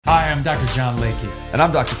Hi, I'm Dr. John Lakey. And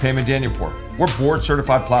I'm Dr. Payman Danielpour. We're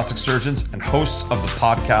board-certified plastic surgeons and hosts of the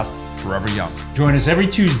podcast Forever Young. Join us every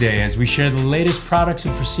Tuesday as we share the latest products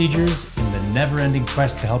and procedures in the never-ending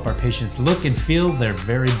quest to help our patients look and feel their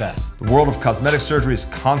very best. The world of cosmetic surgery is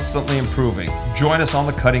constantly improving. Join us on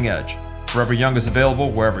the cutting edge. Forever Young is available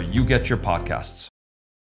wherever you get your podcasts.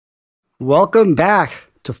 Welcome back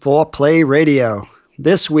to Foreplay Radio.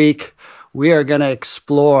 This week, we are going to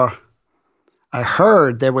explore. I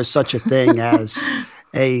heard there was such a thing as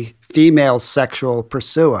a female sexual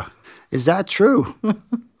pursuer. Is that true?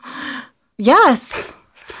 Yes,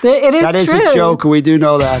 it is true. That is a joke. We do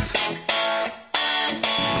know that.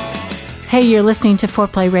 Hey, you're listening to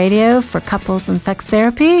Foreplay Radio for couples and sex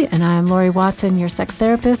therapy, and I'm Lori Watson, your sex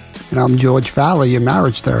therapist. And I'm George Fowler, your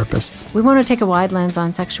marriage therapist. We want to take a wide lens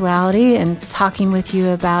on sexuality and talking with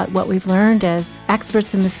you about what we've learned as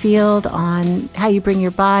experts in the field on how you bring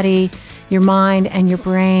your body, your mind, and your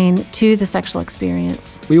brain to the sexual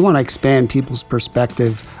experience. We want to expand people's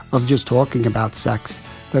perspective of just talking about sex,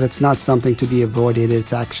 that it's not something to be avoided,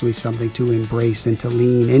 it's actually something to embrace and to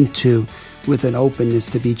lean into with an openness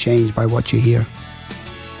to be changed by what you hear.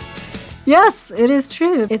 Yes, it is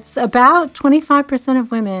true. It's about 25%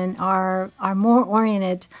 of women are more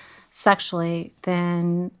oriented sexually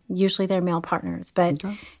than usually their male partners, but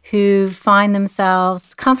who find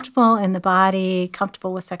themselves comfortable in the body,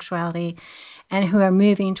 comfortable with sexuality, and who are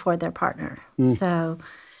moving toward their partner. So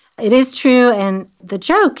it is true, and the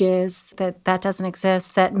joke is that that doesn't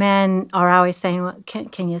exist, that men are always saying, well,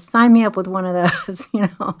 can you sign me up with one of those?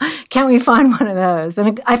 Can't we find one of those?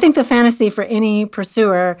 And I think the fantasy for any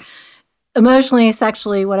pursuer, emotionally,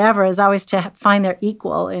 sexually, whatever, is always to find their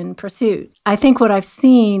equal in pursuit. I think what I've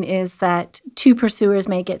seen is that two pursuers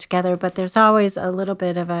may get together, but there's always a little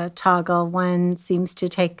bit of a toggle. One seems to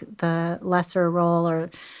take the lesser role or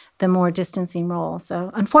the more distancing role.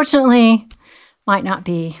 So unfortunately,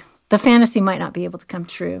 the fantasy might not be able to come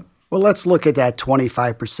true. Well, let's look at that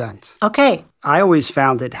 25%. Okay. I always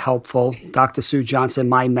found it helpful. Dr. Sue Johnson,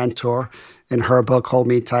 my mentor, in her book, Hold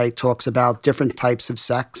Me Tight, talks about different types of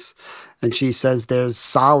sex. And she says there's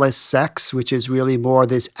solace sex, which is really more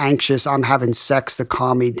this anxious, I'm having sex to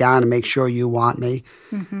calm me down and make sure you want me.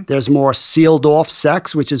 Mm-hmm. There's more sealed off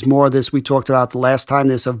sex, which is more this we talked about the last time,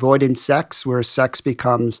 this avoidant sex, where sex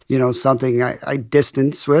becomes, something I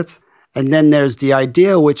distance with. And then there's the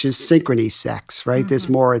ideal, which is synchrony sex, right? Mm-hmm. This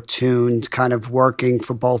more attuned, kind of working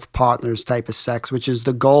for both partners type of sex, which is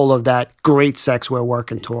the goal of that great sex we're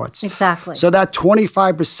working towards. Exactly. So that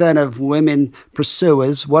 25% of women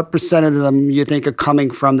pursuers, what percent of them you think are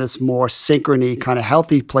coming from this more synchrony, kind of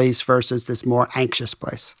healthy place versus this more anxious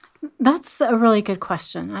place? That's a really good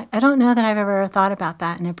question. I don't know that I've ever thought about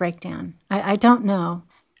that in a breakdown. I don't know.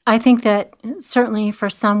 I think that certainly for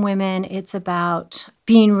some women, it's about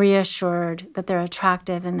being reassured that they're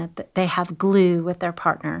attractive and that they have glue with their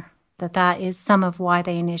partner, that is some of why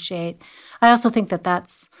they initiate. I also think that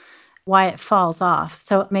that's why it falls off.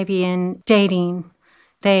 So maybe in dating,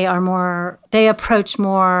 they approach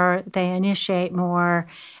more, they initiate more,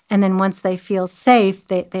 and then once they feel safe,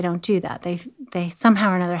 they don't do that. They somehow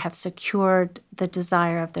or another have secured the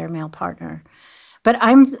desire of their male partner. But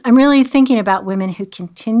I'm really thinking about women who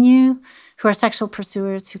are sexual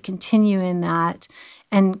pursuers, who continue in that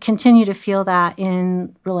and continue to feel that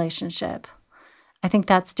in relationship. I think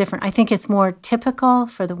that's different. I think it's more typical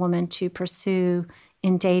for the woman to pursue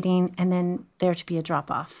in dating and then there to be a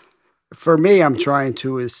drop-off. For me, I'm trying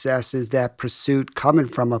to assess, is that pursuit coming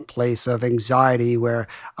from a place of anxiety where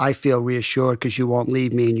I feel reassured because you won't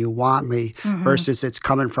leave me and you want me, mm-hmm. versus it's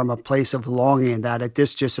coming from a place of longing that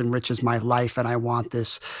this just enriches my life and I want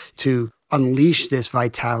this to unleash this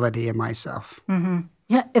vitality in myself. Mm-hmm.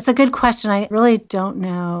 Yeah, it's a good question. I really don't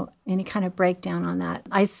know any kind of breakdown on that.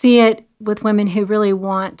 I see it with women who really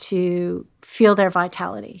want to feel their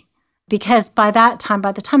vitality. Because by the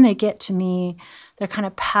time they get to me, they're kind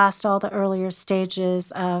of past all the earlier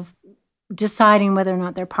stages of deciding whether or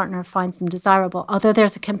not their partner finds them desirable. Although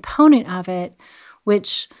there's a component of it,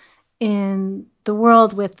 which in the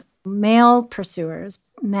world with male pursuers,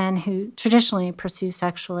 men who traditionally pursue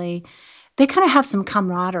sexually, they kind of have some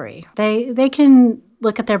camaraderie. They can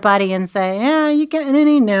look at their buddy and say, "Yeah, you getting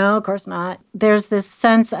any?" No, of course not. There's this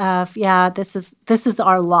sense of, yeah, this is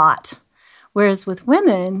our lot. Whereas with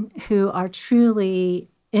women who are truly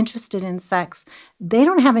interested in sex, they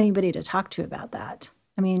don't have anybody to talk to about that.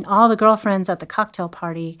 I mean, all the girlfriends at the cocktail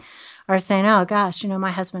party are saying, oh gosh,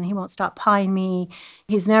 my husband, he won't stop pawing me.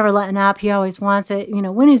 He's never letting up. He always wants it.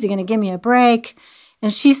 When is he going to give me a break?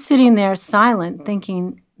 And she's sitting there silent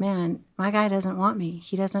thinking, man, my guy doesn't want me.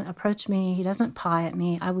 He doesn't approach me. He doesn't paw at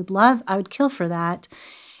me. I would kill for that.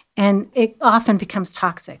 And it often becomes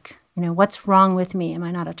toxic. What's wrong with me? Am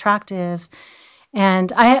I not attractive?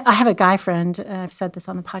 And I have a guy friend, I've said this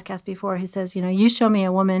on the podcast before, who says, you show me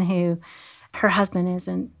a woman who her husband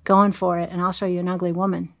isn't going for it, and I'll show you an ugly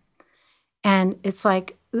woman. And it's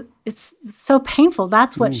like, it's so painful.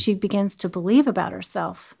 That's what she begins to believe about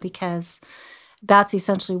herself, because that's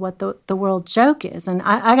essentially what the world joke is. And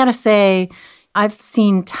I got to say, I've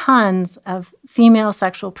seen tons of female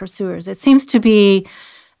sexual pursuers. It seems to be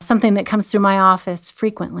something that comes through my office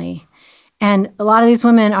frequently. And a lot of these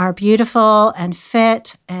women are beautiful and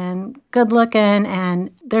fit and good looking, and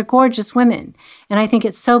they're gorgeous women. And I think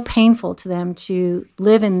it's so painful to them to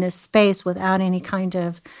live in this space without any kind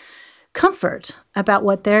of comfort about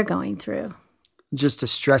what they're going through. Just to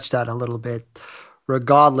stretch that a little bit,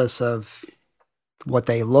 regardless of what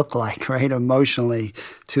they look like, right, emotionally,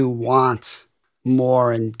 to want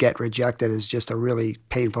more and get rejected is just a really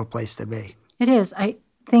painful place to be. It is. I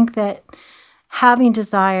think that having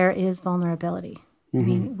desire is vulnerability. I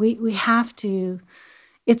mean, we have to,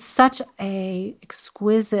 it's such a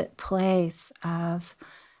exquisite place of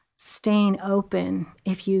staying open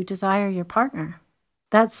if you desire your partner.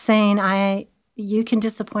 That's saying, you can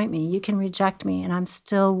disappoint me, you can reject me, and I'm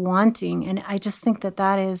still wanting. And I just think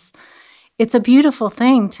that is, it's a beautiful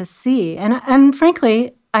thing to see. And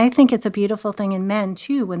frankly, I think it's a beautiful thing in men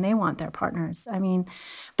too, when they want their partners. I mean,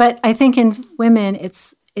 but I think in women,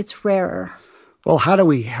 it's rarer. Well, how do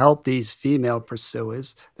we help these female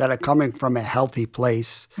pursuers that are coming from a healthy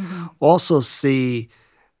place also see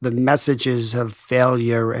the messages of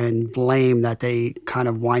failure and blame that they kind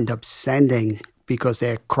of wind up sending because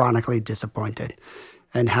they're chronically disappointed,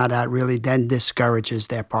 and how that really then discourages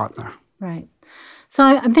their partner? Right. So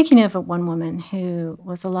I'm thinking of one woman who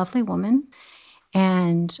was a lovely woman,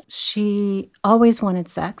 and she always wanted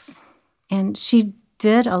sex, and she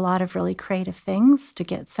did a lot of really creative things to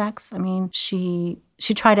get sex. I mean, she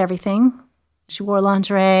tried everything. She wore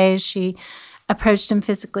lingerie. She approached him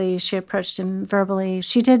physically. She approached him verbally.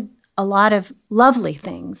 She did a lot of lovely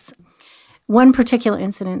things. One particular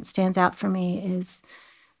incident stands out for me is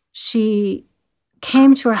she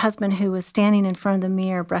came to her husband, who was standing in front of the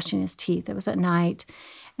mirror brushing his teeth. It was at night.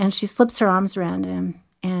 And she slips her arms around him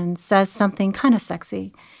and says something kind of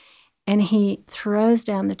sexy. And he throws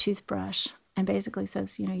down the toothbrush and basically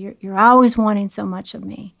says, you're always wanting so much of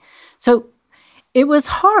me. So it was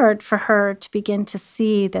hard for her to begin to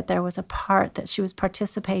see that there was a part that she was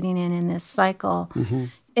participating in this cycle.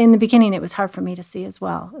 In the beginning, it was hard for me to see as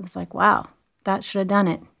well. It was like, wow, that should have done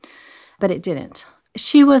it. But it didn't.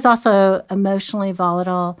 She was also emotionally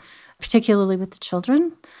volatile, particularly with the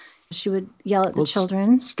children. She would yell at the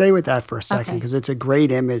children. Stay with that for a second, because it's a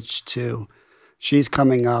great image too. She's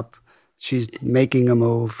coming up. She's making a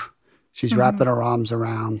move. She's wrapping her arms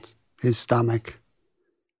around his stomach.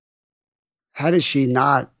 How does she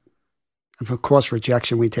not, of course,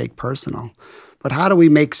 rejection we take personal, but how do we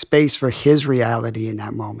make space for his reality in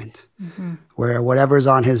that moment? Where whatever's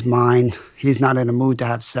on his mind, he's not in a mood to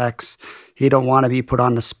have sex. He don't want to be put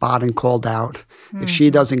on the spot and called out. If she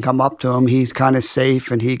doesn't come up to him, he's kind of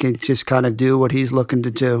safe and he can just kind of do what he's looking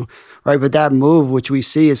to do, right? But that move, which we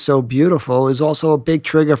see is so beautiful, is also a big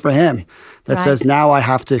trigger for him that says, now I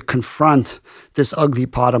have to confront this ugly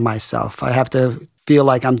part of myself. I have to feel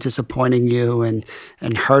like I'm disappointing you and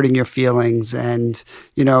hurting your feelings. And,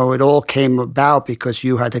 it all came about because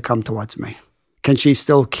you had to come towards me. Can she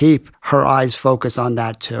still keep her eyes focused on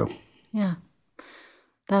that too? Yeah.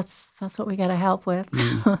 That's what we got to help with.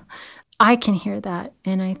 I can hear that,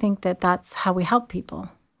 and I think that that's how we help people.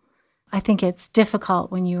 I think it's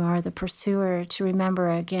difficult when you are the pursuer to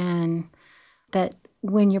remember again that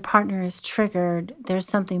when your partner is triggered, there's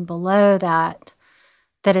something below that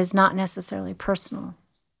is not necessarily personal.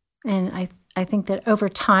 And I think that over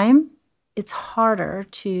time, it's harder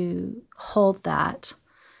to hold that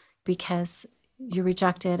because you're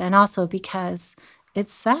rejected, and also because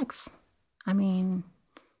it's sex. I mean,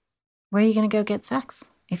 where are you going to go get sex?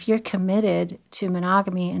 If you're committed to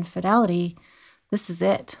monogamy and fidelity, this is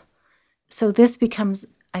it. So this becomes,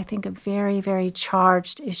 I think, a very, very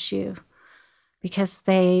charged issue, because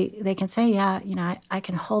they can say, I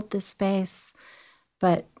can hold this space,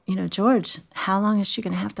 but, George, how long is she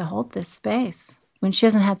going to have to hold this space? When she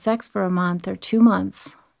hasn't had sex for a month or 2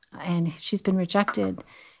 months and she's been rejected,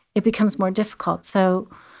 it becomes more difficult. So,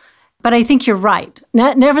 but I think you're right.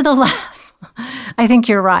 Nevertheless, I think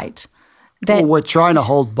you're right. Well, we're trying to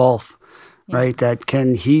hold both, right? That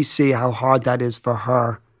can he see how hard that is for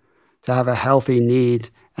her to have a healthy need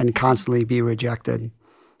and constantly be rejected.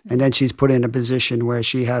 And then she's put in a position where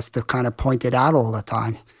she has to kind of point it out all the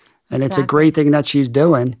time. And It's a great thing that she's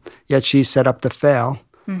doing, yet she's set up to fail.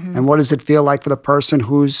 And what does it feel like for the person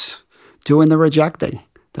who's doing the rejecting,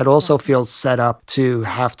 that also feels set up to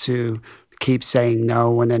have to keep saying no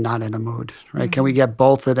when they're not in a mood, right? Can we get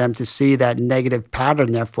both of them to see that negative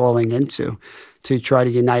pattern they're falling into, to try to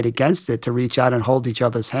unite against it, to reach out and hold each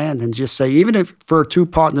other's hand and just say, even if for two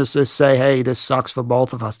partners to say, hey, this sucks for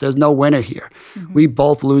both of us, there's no winner here. We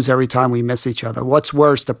both lose every time we miss each other. What's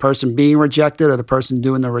worse, the person being rejected or the person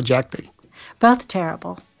doing the rejecting? Both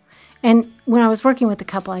terrible. And when I was working with the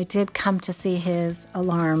couple, I did come to see his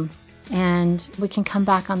alarm, and we can come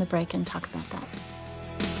back on the break and talk about that.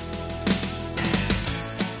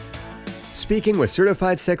 Speaking with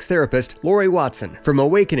certified sex therapist Lori Watson from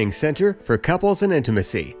Awakening Center for Couples and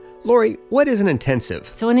Intimacy. Lori, what is an intensive?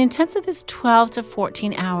 So an intensive is 12 to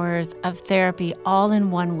 14 hours of therapy all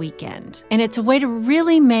in one weekend. And it's a way to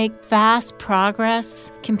really make fast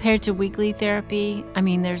progress compared to weekly therapy. I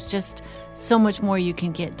mean, there's just so much more you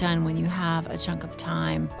can get done when you have a chunk of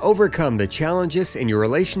time. Overcome the challenges in your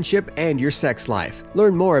relationship and your sex life.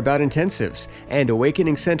 Learn more about intensives and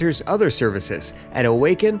Awakening Center's other services at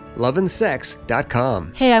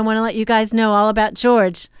awakenloveandsex.com. Hey, I want to let you guys know all about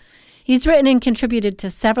George. He's written and contributed to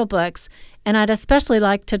several books, and I'd especially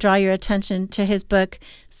like to draw your attention to his book,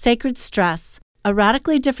 Sacred Stress, a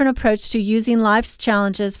radically different approach to using life's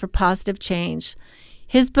challenges for positive change.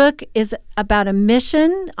 His book is about a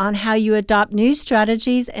mission on how you adopt new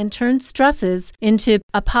strategies and turn stresses into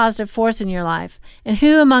a positive force in your life. And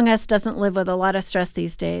who among us doesn't live with a lot of stress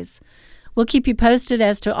these days? We'll keep you posted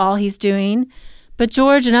as to all he's doing. But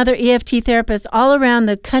George and other EFT therapists all around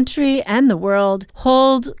the country and the world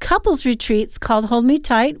hold couples retreats called Hold Me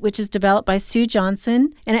Tight, which is developed by Sue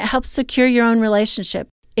Johnson, and it helps secure your own relationship.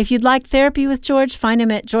 If you'd like therapy with George, find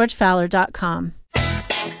him at georgefowler.com.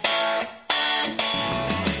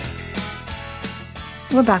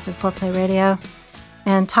 We're back with Foreplay Radio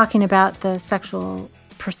and talking about the sexual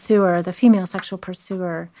pursuer, the female sexual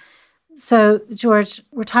pursuer. So, George,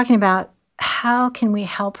 we're talking about how can we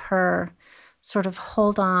help her sort of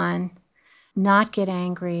hold on, not get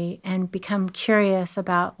angry, and become curious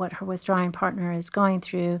about what her withdrawing partner is going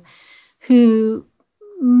through, who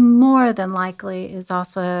more than likely is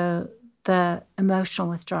also the emotional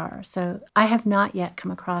withdrawer. So I have not yet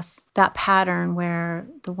come across that pattern where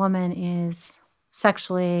the woman is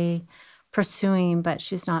sexually pursuing, but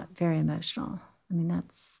she's not very emotional. I mean,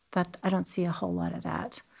 that I don't see a whole lot of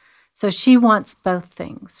that. So she wants both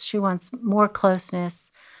things. She wants more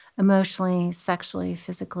closeness, emotionally, sexually,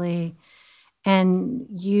 physically, and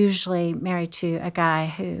usually married to a guy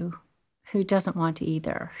who doesn't want to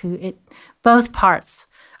either, both parts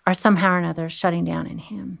are somehow or another shutting down in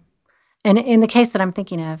him. And in the case that I'm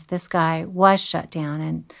thinking of, this guy was shut down,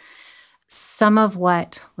 and some of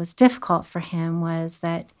what was difficult for him was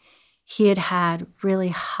that he had had really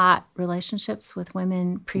hot relationships with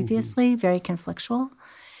women previously, very conflictual,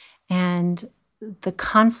 and the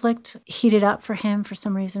conflict heated up for him for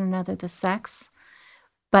some reason or another, the sex.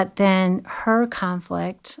 But then her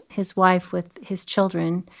conflict, his wife with his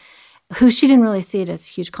children, who she didn't really see it as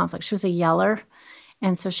a huge conflict. She was a yeller,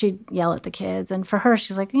 and so she'd yell at the kids. And for her,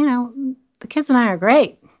 she's like, the kids and I are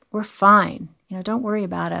great. We're fine. Don't worry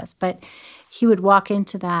about us. But he would walk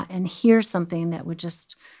into that and hear something that would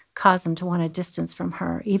just cause him to want a distance from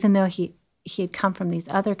her, even though he had come from these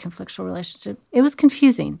other conflictual relationships. It was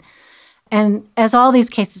confusing. And as all these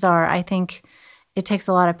cases are, I think it takes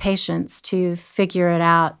a lot of patience to figure it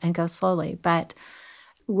out and go slowly. But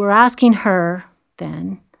we're asking her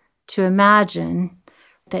then to imagine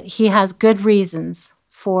that he has good reasons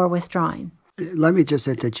for withdrawing. Let me just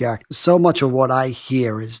interject. So much of what I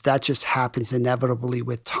hear is that just happens inevitably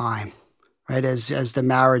with time, right? As the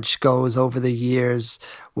marriage goes over the years,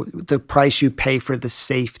 the price you pay for the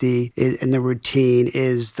safety and the routine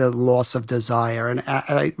is the loss of desire. And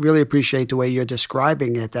I really appreciate the way you're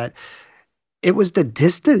describing it, that it was the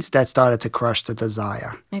distance that started to crush the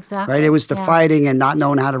desire. Exactly. Right? It was the fighting and not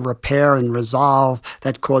knowing how to repair and resolve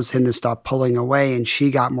that caused him to start pulling away, and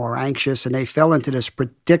she got more anxious, and they fell into this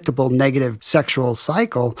predictable negative sexual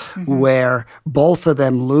cycle where both of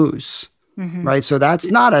them lose. Right? So that's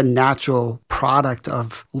not a natural product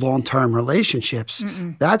of long-term relationships.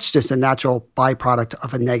 That's just a natural byproduct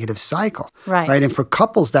of a negative cycle. Right? And for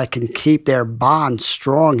couples that can keep their bond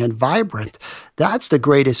strong and vibrant, that's the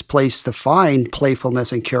greatest place to find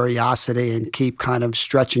playfulness and curiosity and keep kind of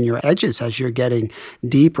stretching your edges as you're getting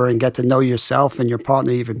deeper and get to know yourself and your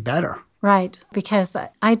partner even better. Right. Because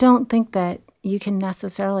I don't think that you can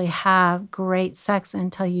necessarily have great sex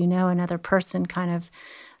until you know another person kind of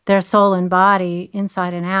their soul and body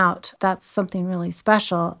inside and out. That's something really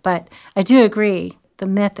special. But I do agree the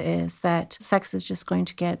myth is that sex is just going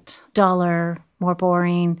to get duller, more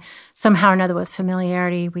boring, somehow or another with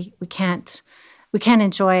familiarity. We can't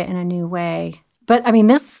enjoy it in a new way. But I mean,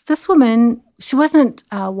 this woman, she wasn't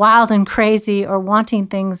wild and crazy or wanting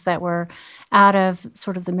things that were out of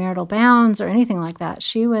sort of the marital bounds or anything like that.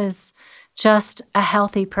 She was just a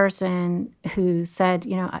healthy person who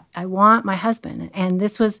said, I want my husband. And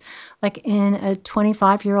this was like in a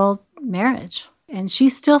 25-year-old marriage. And she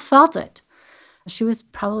still felt it. She was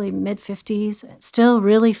probably mid-50s, still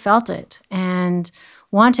really felt it and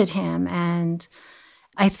wanted him. And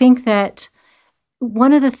I think that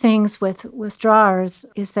one of the things with withdrawers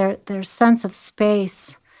is their sense of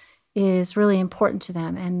space is really important to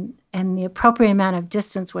them, and the appropriate amount of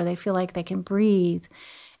distance where they feel like they can breathe.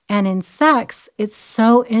 And in sex, it's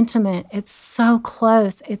so intimate, it's so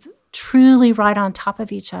close, it's truly right on top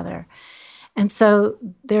of each other. And so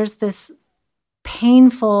there's this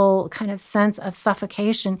painful kind of sense of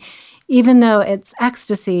suffocation, even though it's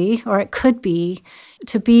ecstasy, or it could be,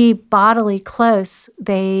 to be bodily close,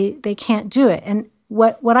 they can't do it. And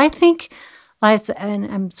what I think lies, and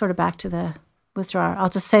I'm sort of back to the withdrawer. I'll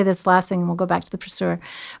just say this last thing and we'll go back to the pursuer.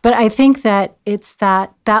 But I think that it's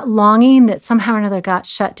that longing that somehow or another got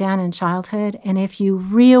shut down in childhood. And if you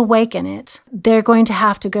reawaken it, they're going to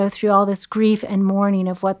have to go through all this grief and mourning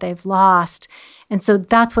of what they've lost. And so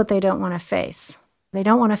that's what they don't want to face. They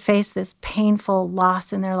don't want to face this painful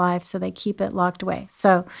loss in their life, so they keep it locked away.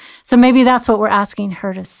 So maybe that's what we're asking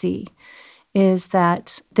her to see, is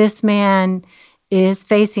that this man is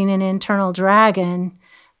facing an internal dragon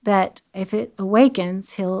that if it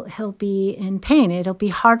awakens, he'll be in pain. It'll be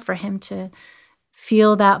hard for him to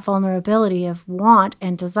feel that vulnerability of want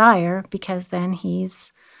and desire, because then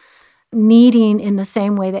he's needing in the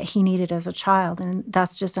same way that he needed as a child, and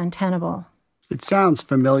that's just untenable. It sounds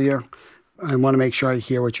familiar. I want to make sure I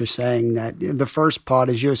hear what you're saying, that the first part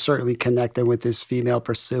is you're certainly connected with this female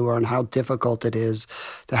pursuer and how difficult it is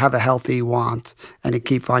to have a healthy want and to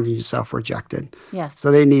keep finding yourself rejected. Yes.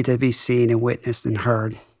 So they need to be seen and witnessed and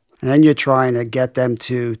heard. And then you're trying to get them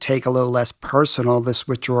to take a little less personal, this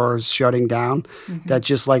withdrawers shutting down, that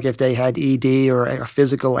just like if they had ED or a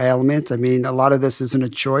physical ailment, I mean, a lot of this isn't a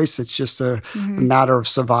choice. It's just a matter of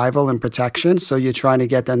survival and protection. So you're trying to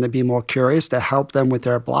get them to be more curious, to help them with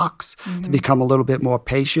their blocks, to become a little bit more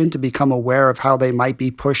patient, to become aware of how they might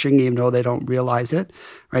be pushing even though they don't realize it,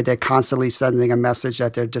 right? They're constantly sending a message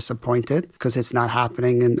that they're disappointed because it's not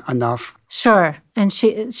happening enough. Sure. And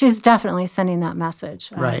she's definitely sending that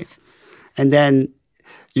message. Right. And then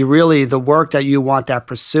the work that you want that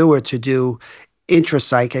pursuer to do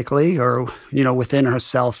intrapsychically or, within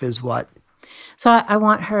herself is what? So I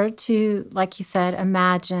want her to, like you said,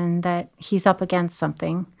 imagine that he's up against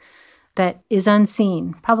something that is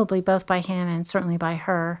unseen, probably both by him and certainly by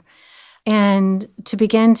her. And to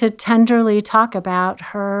begin to tenderly talk about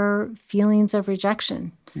her feelings of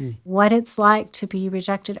rejection, what it's like to be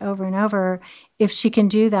rejected over and over. If she can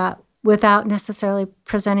do that without necessarily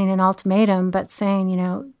presenting an ultimatum, but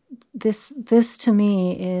saying, this to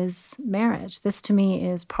me is marriage. This to me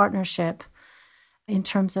is partnership in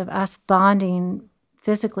terms of us bonding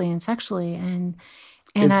physically and sexually. And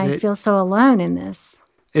I feel so alone in this.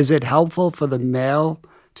 Is it helpful for the male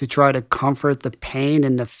to try to comfort the pain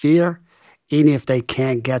and the fear, even if they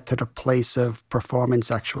can't get to the place of performance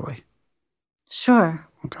sexually? Sure.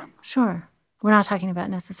 Okay. Sure. We're not talking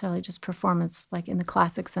about necessarily just performance, like in the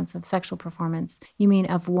classic sense of sexual performance. You mean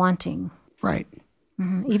of wanting. Right.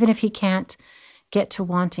 Even if he can't get to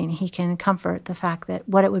wanting, he can comfort the fact that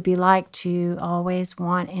what it would be like to always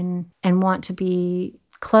want and want to be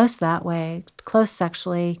close that way, close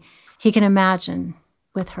sexually. He can imagine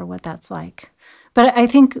with her what that's like. But I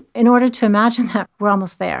think in order to imagine that, we're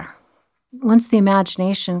almost there. Once the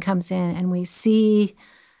imagination comes in and we see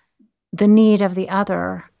the need of the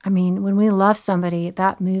other, I mean, when we love somebody,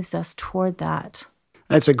 that moves us toward that.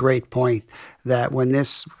 That's a great point, that when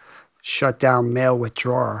this shut down male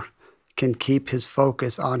withdrawer can keep his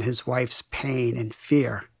focus on his wife's pain and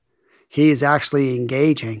fear, he is actually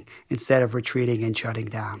engaging instead of retreating and shutting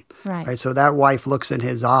down. Right. So that wife looks in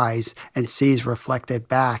his eyes and sees reflected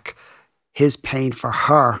back his pain for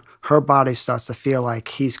her. Her body starts to feel like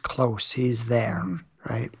he's close, he's there,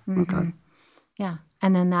 right? Okay. Yeah.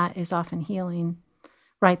 And then that is often healing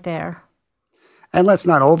right there. And let's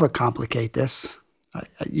not overcomplicate this.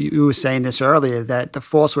 You were saying this earlier, that the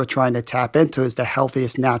force we're trying to tap into is the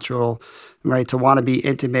healthiest natural, right? To want to be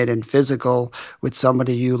intimate and physical with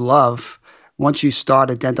somebody you love. Once you start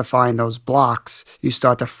identifying those blocks, you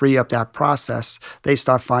start to free up that process. They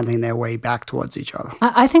start finding their way back towards each other.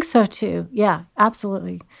 I think so too. Yeah,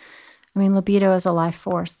 absolutely. I mean, libido is a life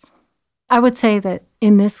force. I would say that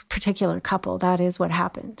in this particular couple, that is what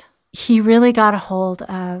happened. He really got a hold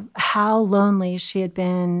of how lonely she had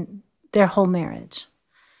been their whole marriage.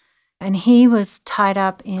 And he was tied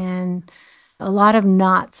up in a lot of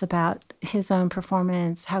knots about his own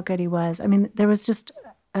performance, how good he was. I mean, there was just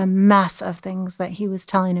a mess of things that he was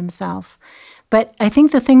telling himself. But I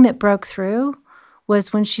think the thing that broke through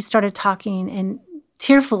was when she started talking and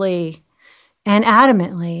tearfully and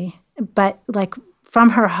adamantly, but like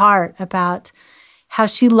from her heart, about how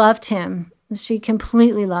she loved him. She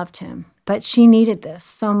completely loved him, but she needed this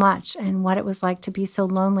so much, and what it was like to be so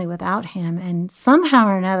lonely without him. And somehow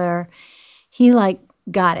or another, he like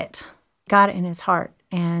got it in his heart.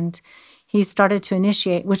 And he started to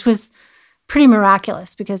initiate, which was pretty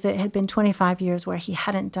miraculous because it had been 25 years where he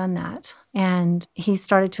hadn't done that. And he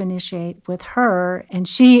started to initiate with her. And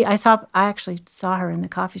I actually saw her in the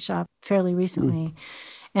coffee shop fairly recently.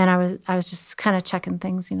 And I was just kind of checking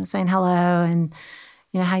things, saying hello and,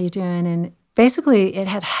 how you doing? And basically it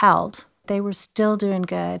had held. They were still doing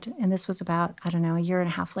good. And this was about, a year and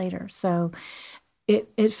a half later. So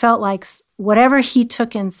it felt like whatever he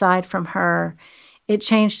took inside from her, it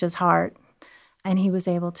changed his heart. And he was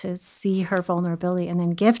able to see her vulnerability and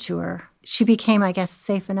then give to her. She became, I guess,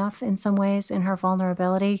 safe enough in some ways in her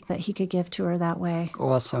vulnerability that he could give to her that way.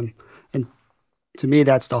 Awesome. And to me,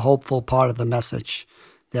 that's the hopeful part of the message,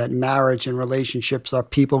 that marriage and relationships are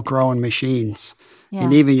people-growing machines. Yeah.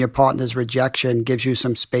 And even your partner's rejection gives you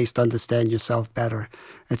some space to understand yourself better.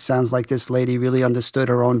 It sounds like this lady really understood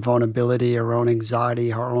her own vulnerability, her own anxiety,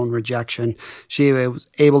 her own rejection. She was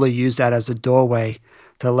able to use that as a doorway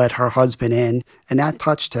to let her husband in, and that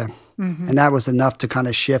touched him. Mm-hmm. And that was enough to kind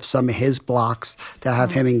of shift some of his blocks to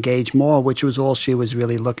have him engage more, which was all she was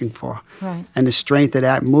really looking for. Right. And the strength of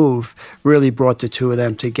that move really brought the two of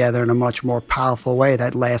them together in a much more powerful way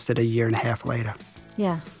that lasted a year and a half later.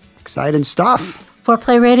 Yeah. Exciting stuff.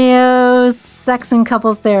 Foreplay Radio, Sex and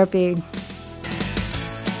Couples Therapy.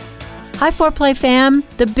 Hi, Foreplay fam.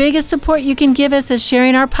 The biggest support you can give us is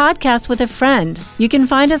sharing our podcast with a friend. You can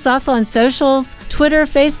find us also on socials, Twitter,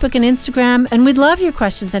 Facebook, and Instagram, and we'd love your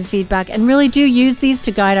questions and feedback and really do use these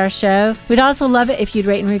to guide our show. We'd also love it if you'd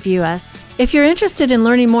rate and review us. If you're interested in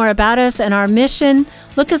learning more about us and our mission,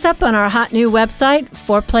 look us up on our hot new website,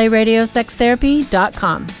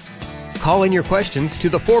 foreplayradiosextherapy.com. Call in your questions to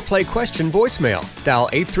the Foreplay question voicemail. Dial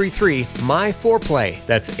 833-MY-4PLAY.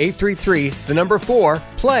 That's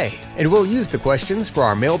 833-4-PLAY. And we'll use the questions for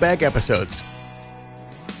our mailbag episodes.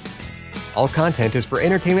 All content is for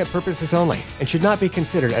entertainment purposes only and should not be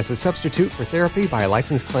considered as a substitute for therapy by a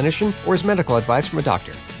licensed clinician or as medical advice from a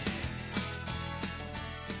doctor.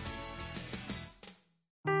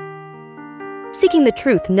 Seeking the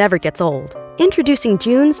truth never gets old. Introducing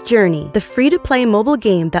June's Journey, the free-to-play mobile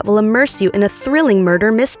game that will immerse you in a thrilling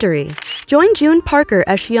murder mystery. Join June Parker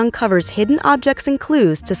as she uncovers hidden objects and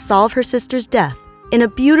clues to solve her sister's death in a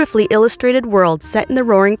beautifully illustrated world set in the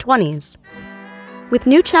Roaring '20s. With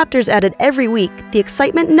new chapters added every week, the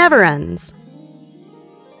excitement never ends.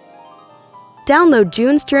 Download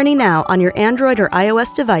June's Journey now on your Android or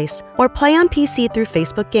iOS device or play on PC through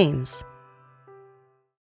Facebook Games.